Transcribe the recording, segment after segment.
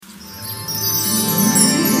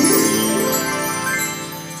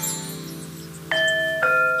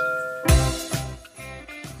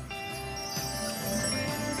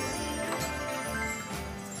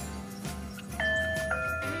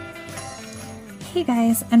Hey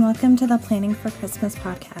guys, and welcome to the Planning for Christmas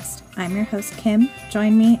podcast. I'm your host, Kim.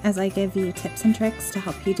 Join me as I give you tips and tricks to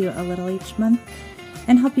help you do a little each month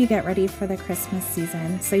and help you get ready for the Christmas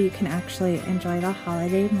season so you can actually enjoy the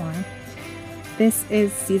holiday more. This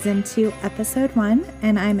is season 2, episode 1,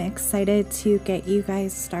 and I'm excited to get you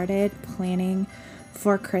guys started planning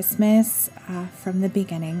for Christmas from the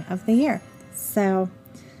beginning of the year. So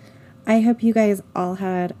I hope you guys all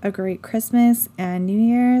had a great Christmas and New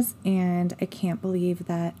Year's, and I can't believe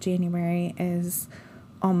that January is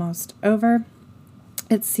almost over.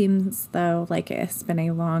 It seems, though, like it's been a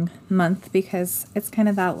long month because it's kind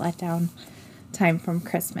of that letdown time from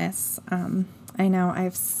Christmas. I know I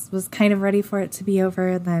was kind of ready for it to be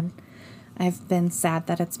over, then I've been sad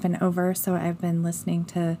that it's been over, so I've been listening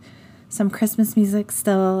to some Christmas music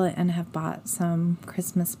still and have bought some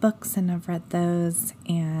Christmas books and I've read those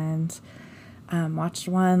and watched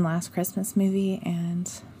one last Christmas movie,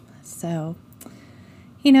 and so,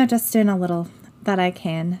 just doing a little that I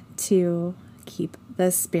can to keep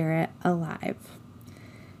the spirit alive.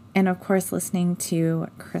 And of course, listening to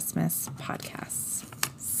Christmas podcasts.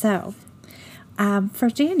 So, for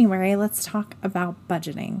January, let's talk about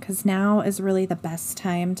budgeting, because now is really the best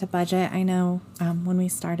time to budget. I know when we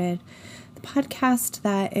started the podcast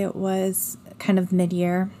that it was kind of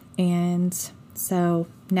mid-year, and so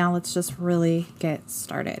now let's just really get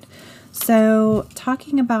started. So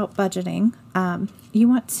talking about budgeting, you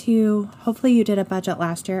want to, hopefully you did a budget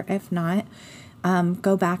last year. If not,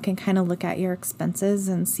 go back and kind of look at your expenses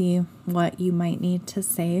and see what you might need to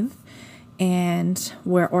save and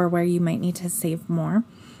where you might need to save more.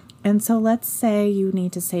 And so let's say you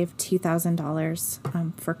need to save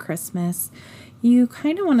 $2,000 for Christmas. You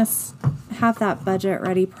kind of want to have that budget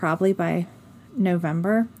ready probably by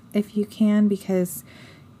November if you can, because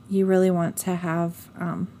you really want to have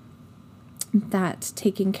that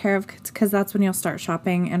taken care of, because that's when you'll start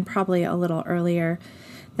shopping, and probably a little earlier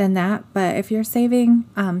than that. But if you're saving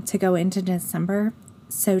to go into December,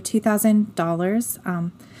 so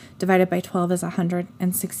 $2,000 divided by 12 is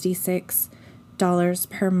 $166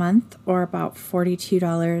 per month, or about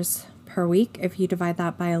 $42 per week. If you divide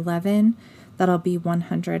that by 11, that'll be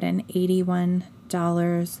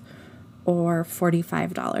 $181 or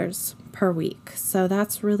 $45 per week. So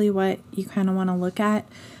that's really what you kind of want to look at.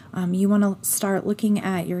 You want to start looking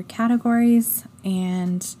at your categories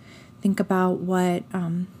and think about what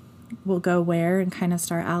will go where and kind of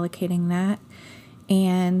start allocating that.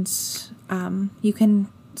 And you can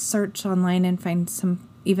search online and find some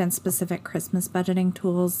even specific Christmas budgeting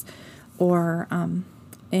tools, or and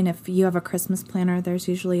if you have a Christmas planner, there's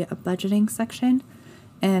usually a budgeting section,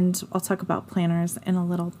 and I'll talk about planners in a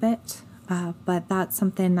little bit, but that's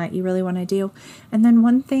something that you really want to do. And then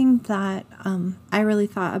one thing that I really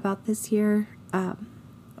thought about this year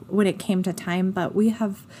when it came to time, but we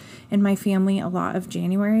have in my family a lot of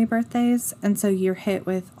January birthdays, and so you're hit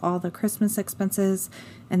with all the Christmas expenses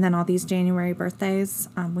and then all these January birthdays.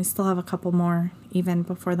 We still have a couple more even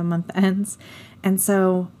before the month ends, and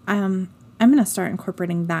so I'm going to start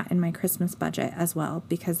incorporating that in my Christmas budget as well,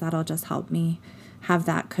 because that'll just help me have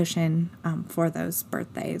that cushion for those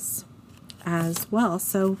birthdays as well.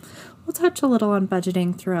 So we'll touch a little on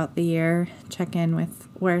budgeting throughout the year, check in with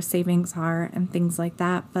where savings are and things like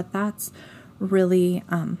that, but that's really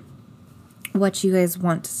what you guys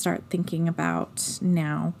want to start thinking about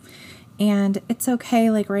now. And it's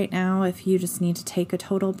okay, like right now, if you just need to take a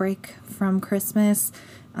total break from Christmas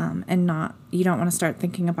and you don't want to start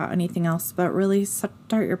thinking about anything else, but really start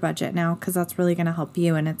your budget now, because that's really going to help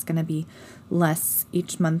you, and it's going to be less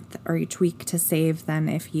each month or each week to save than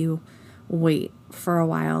if you wait for a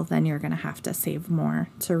while. Then you're going to have to save more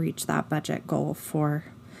to reach that budget goal for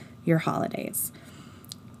your holidays.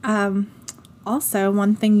 Also,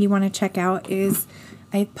 one thing you want to check out is,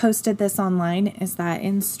 I posted this online, is that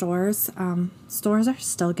in stores, stores are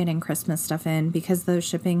still getting Christmas stuff in because those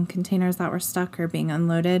shipping containers that were stuck are being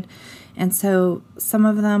unloaded. And so some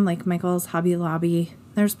of them, like Michael's, Hobby Lobby,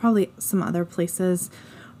 there's probably some other places,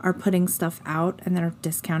 are putting stuff out and they're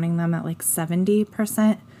discounting them at like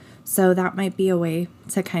 70%. So that might be a way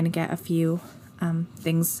to kind of get a few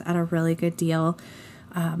things at a really good deal.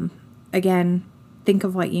 Again, think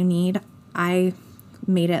of what you need. I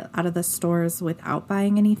made it out of the stores without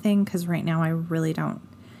buying anything, because right now I really don't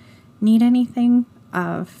need anything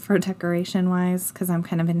for decoration wise, because I'm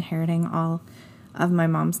kind of inheriting all of my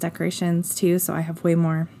mom's decorations too, so I have way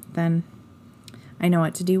more than I know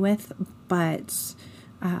what to do with. But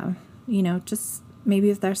just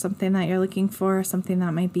maybe if there's something that you're looking for, something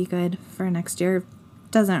that might be good for next year,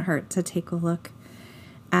 doesn't hurt to take a look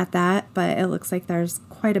at that. But it looks like there's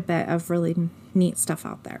quite a bit of really neat stuff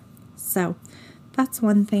out there. So that's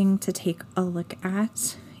one thing to take a look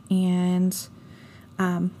at and,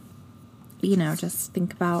 just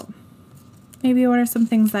think about maybe what are some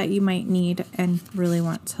things that you might need and really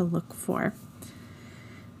want to look for.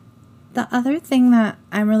 The other thing that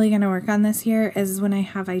I'm really going to work on this year is when I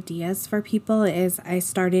have ideas for people is I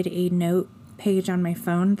started a note page on my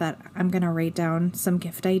phone that I'm going to write down some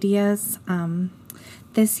gift ideas.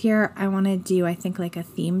 This year I want to do, I think, like a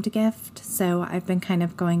themed gift. So I've been kind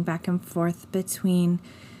of going back and forth between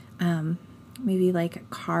maybe like a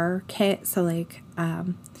car kit. So like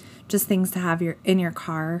just things to have in your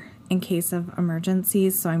car in case of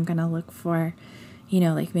emergencies. So I'm going to look for,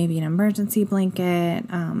 like maybe an emergency blanket,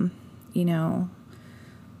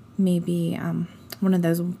 maybe one of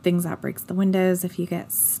those things that breaks the windows if you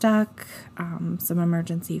get stuck, some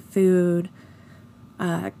emergency food,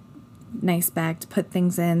 nice bag to put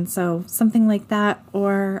things in. So something like that,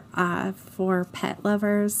 or for pet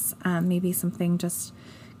lovers, maybe something just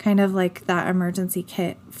kind of like that emergency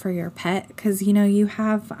kit for your pet, because you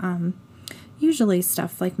have usually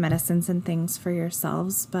stuff like medicines and things for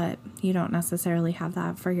yourselves, but you don't necessarily have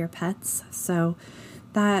that for your pets. So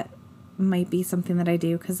that might be something that I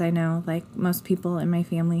do, because I know like most people in my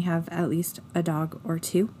family have at least a dog or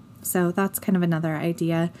two. So that's kind of another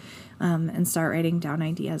idea, and start writing down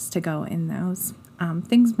ideas to go in those.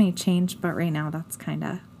 Things may change, but right now that's kind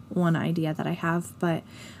of one idea that I have. But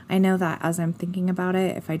I know that as I'm thinking about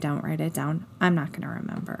it, if I don't write it down, I'm not going to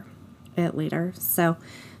remember it later. So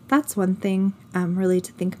that's one thing really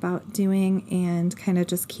to think about doing, and kind of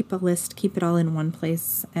just keep a list, keep it all in one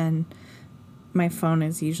place. And my phone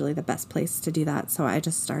is usually the best place to do that. So I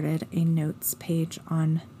just started a notes page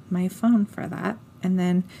on my phone for that. And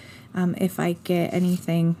then if I get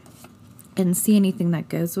anything and see anything that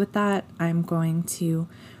goes with that, I'm going to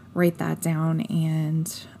write that down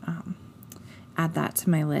and add that to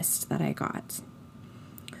my list that I got.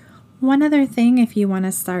 One other thing, if you want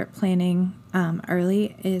to start planning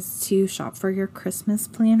early, is to shop for your Christmas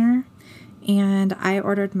planner. And I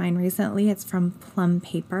ordered mine recently. It's from Plum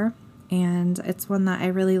Paper, and it's one that I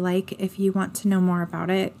really like. If you want to know more about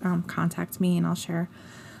it, contact me and I'll share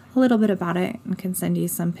a little bit about it and can send you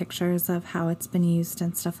some pictures of how it's been used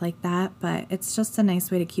and stuff like that. But it's just a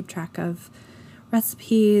nice way to keep track of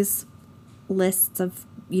recipes, lists of,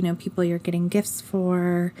 people you're getting gifts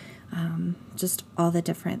for, just all the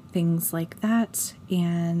different things like that.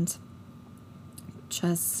 And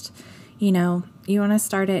just, you want to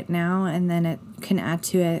start it now, and then it can add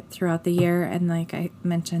to it throughout the year. And like I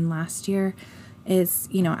mentioned last year, is,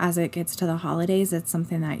 as it gets to the holidays, it's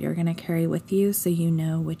something that you're going to carry with you, so you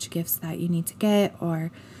know which gifts that you need to get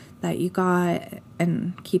or that you got,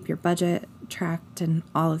 and keep your budget tracked and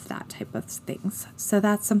all of that type of things. So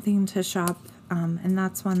that's something to shop, and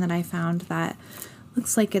that's one that I found that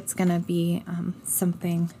looks like it's going to be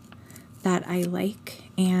something that I like.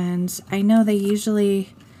 And I know they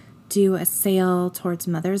usually do a sale towards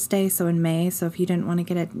Mother's Day, so in May, so if you didn't want to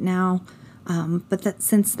get it now, but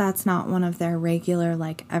since that's not one of their regular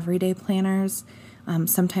like everyday planners,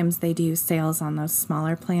 sometimes they do sales on those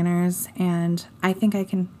smaller planners, and I think I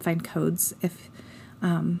can find codes if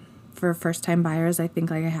for first time buyers. I think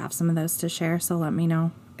like I have some of those to share, so let me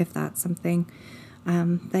know if that's something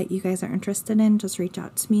that you guys are interested in. Just reach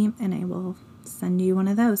out to me and I will send you one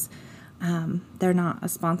of those. They're not a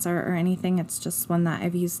sponsor or anything. It's just one that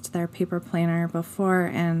I've used their paper planner before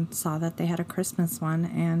and saw that they had a Christmas one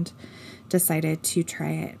and decided to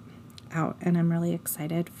try it out, and I'm really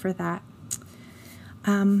excited for that.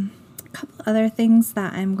 A couple other things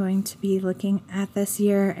that I'm going to be looking at this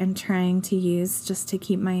year and trying to use just to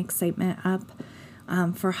keep my excitement up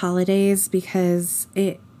for holidays, because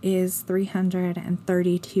it is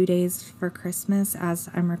 332 days for Christmas as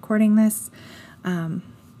I'm recording this.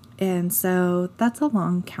 And so that's a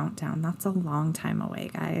long countdown. That's a long time away,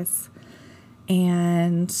 guys.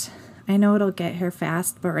 And I know it'll get here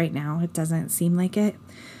fast, but right now it doesn't seem like it.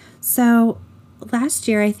 So last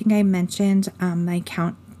year, I think I mentioned my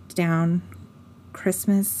countdown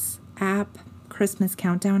Christmas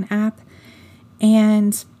countdown app.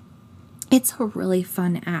 And it's a really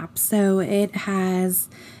fun app. So it has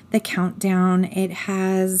the countdown. It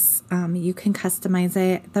has, you can customize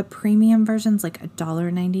it. The premium version's like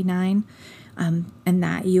 $1.99. And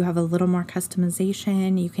that you have a little more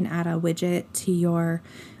customization. You can add a widget to your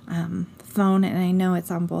phone. And I know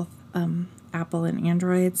it's on both Apple and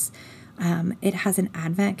Androids. It has an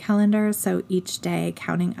advent calendar. So each day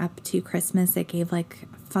counting up to Christmas, it gave like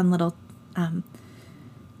fun little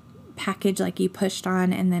package like you pushed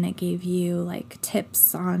on, and then it gave you like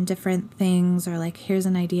tips on different things, or like, here's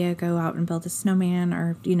an idea, go out and build a snowman,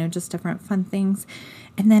 or, you know, just different fun things.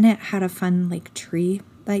 And then it had a fun like tree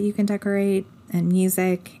that you can decorate and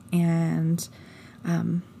music, and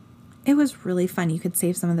it was really fun. You could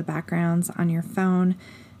save some of the backgrounds on your phone,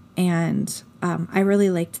 and I really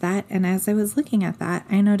liked that. And as I was looking at that,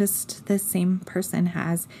 I noticed the same person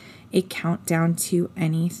has a countdown to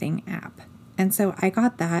anything app. And so I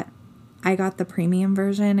got that. I got the premium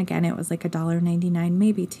version. Again, it was like $1.99,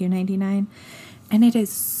 maybe $2.99. And it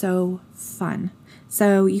is so fun.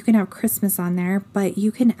 So you can have Christmas on there, but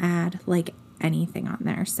you can add like anything on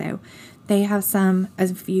there. So they have some,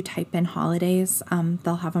 as if you type in holidays,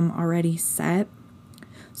 they'll have them already set.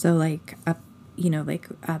 So like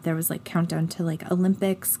there was like countdown to like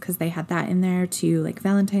Olympics, because they had that in there, to like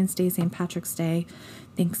Valentine's Day, St. Patrick's Day,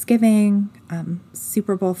 Thanksgiving,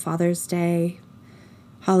 Super Bowl, Father's Day,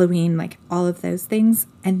 Halloween, like all of those things.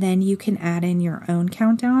 And then you can add in your own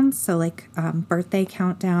countdowns. So like birthday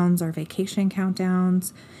countdowns or vacation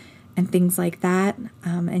countdowns and things like that.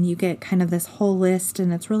 And you get kind of this whole list,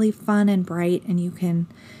 and it's really fun and bright. And you can,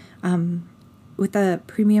 with the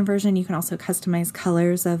premium version, you can also customize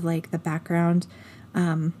colors of like the background.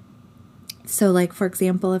 So like, for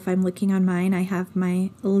example, if I'm looking on mine, I have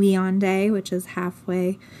my Leon Day, which is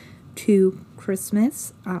halfway to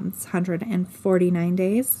Christmas. It's 149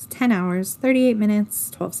 days, 10 hours, 38 minutes,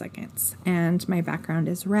 12 seconds. And my background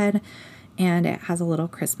is red, and it has a little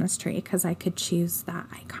Christmas tree because I could choose that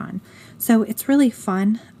icon. So it's really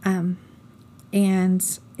fun.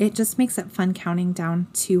 And it just makes it fun counting down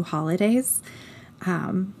to holidays.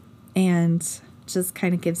 And just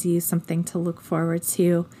kind of gives you something to look forward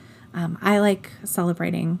to. I like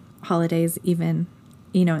celebrating holidays, even,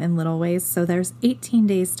 you know, in little ways. So there's 18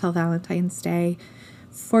 days till Valentine's Day,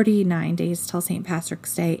 49 days till St.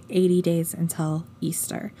 Patrick's Day, 80 days until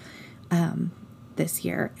Easter this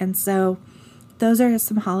year. And so those are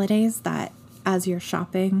some holidays that, as you're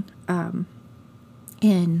shopping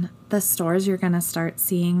in the stores, you're going to start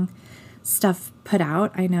seeing stuff put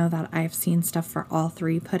out. I know that I've seen stuff for all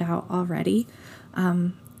three put out already.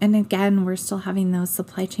 And again, we're still having those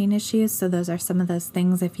supply chain issues. So those are some of those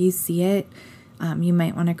things. If you see it, you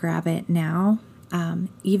might want to grab it now.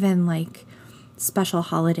 Even like special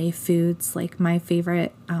holiday foods, like my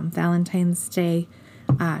favorite Valentine's Day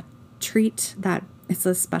treat, that it's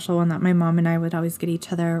a special one that my mom and I would always get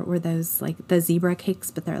each other, were those like the zebra cakes,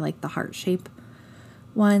 but they're like the heart shape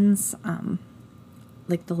ones,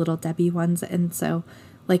 like the Little Debbie ones. And so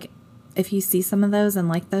like, if you see some of those and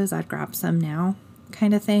like those, I'd grab some now,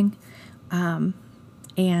 kind of thing. And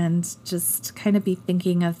just kind of be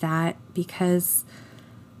thinking of that, because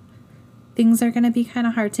things are going to be kind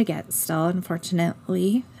of hard to get still,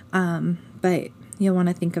 unfortunately. But you'll want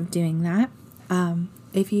to think of doing that.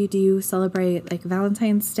 If you do celebrate like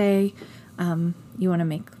Valentine's Day, you want to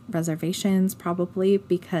make reservations probably,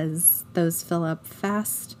 because those fill up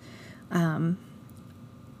fast.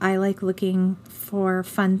 I like looking for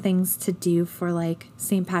fun things to do for like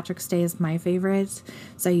St. Patrick's Day is my favorite.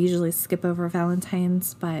 So I usually skip over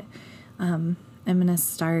Valentine's, but I'm going to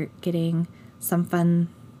start getting some fun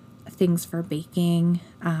things for baking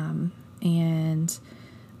and,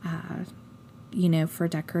 for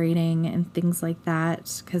decorating and things like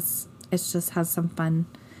that, because it just has some fun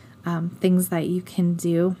things that you can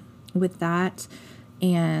do with that.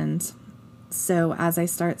 And so as I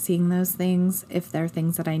start seeing those things, if they're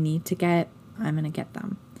things that I need to get, I'm going to get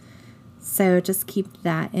them. So just keep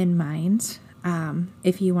that in mind.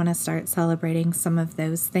 If you want to start celebrating some of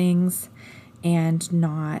those things and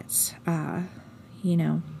not, kind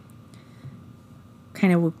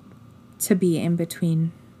of to be in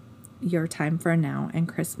between your time for now and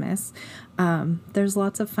Christmas. There's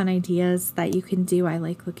lots of fun ideas that you can do. I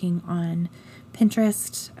like looking on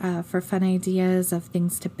Pinterest for fun ideas of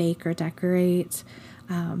things to bake or decorate.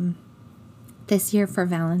 This year for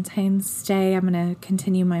Valentine's Day, I'm going to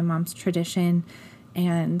continue my mom's tradition,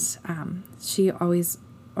 and she always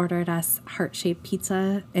ordered us heart-shaped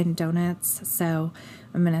pizza and donuts, so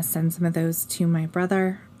I'm going to send some of those to my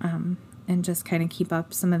brother and just kind of keep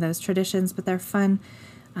up some of those traditions. But they're fun,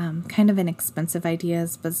 kind of inexpensive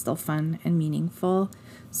ideas, but still fun and meaningful.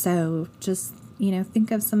 So just think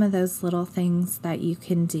of some of those little things that you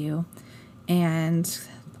can do. And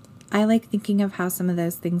I like thinking of how some of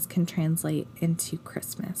those things can translate into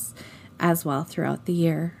Christmas as well throughout the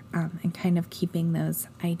year, and kind of keeping those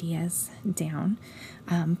ideas down.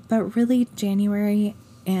 But really, January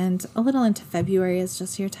and a little into February is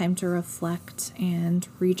just your time to reflect and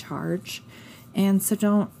recharge. And so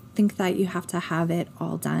don't think that you have to have it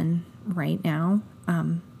all done right now.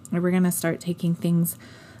 we're going to start taking things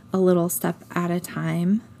a little step at a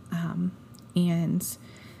time, and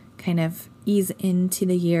kind of ease into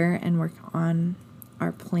the year and work on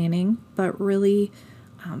our planning. But really,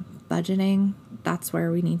 budgeting, that's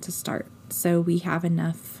where we need to start. So we have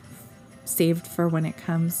enough saved for when it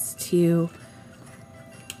comes to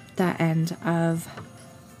the end of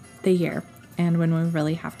the year and when we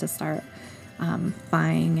really have to start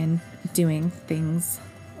buying and doing things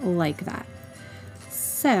like that.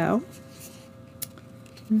 So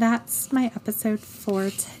that's my episode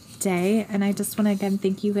for today. And I just want to again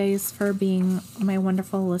thank you guys for being my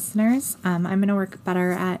wonderful listeners. I'm going to work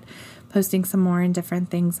better at posting some more and different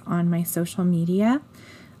things on my social media,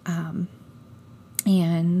 and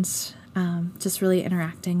just really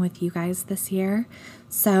interacting with you guys this year.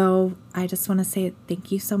 So I just want to say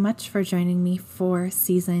thank you so much for joining me for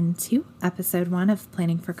season 2, episode 1 of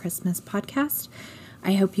Planning for Christmas podcast.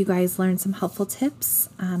 I hope you guys learned some helpful tips.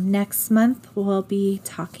 Next month, we'll be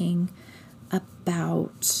talking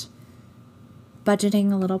about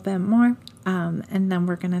budgeting a little bit more. And then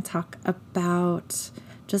we're going to talk about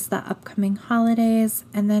just the upcoming holidays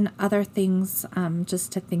and then other things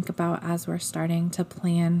just to think about as we're starting to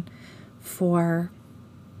plan for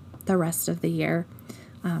the rest of the year.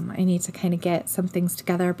 I need to kind of get some things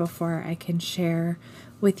together before I can share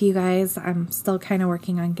with you guys. I'm still kind of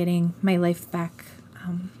working on getting my life back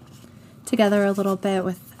together a little bit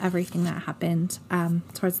with everything that happened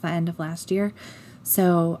towards the end of last year.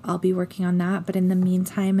 So I'll be working on that. But in the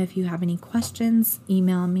meantime, if you have any questions,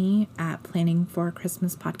 email me at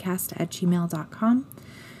planningforchristmaspodcast@gmail.com.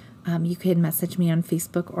 You can message me on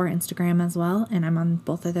Facebook or Instagram as well, and I'm on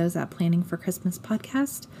both of those at Planning for Christmas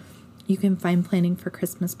Podcast. You can find Planning for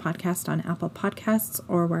Christmas Podcast on Apple Podcasts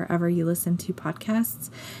or wherever you listen to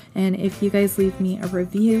podcasts. And if you guys leave me a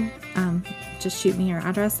review, just shoot me your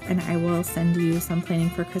address and I will send you some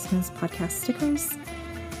Planning for Christmas Podcast stickers.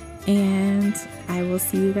 And I will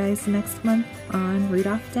see you guys next month on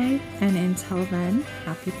Rudolph Day. And until then,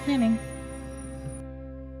 happy planning.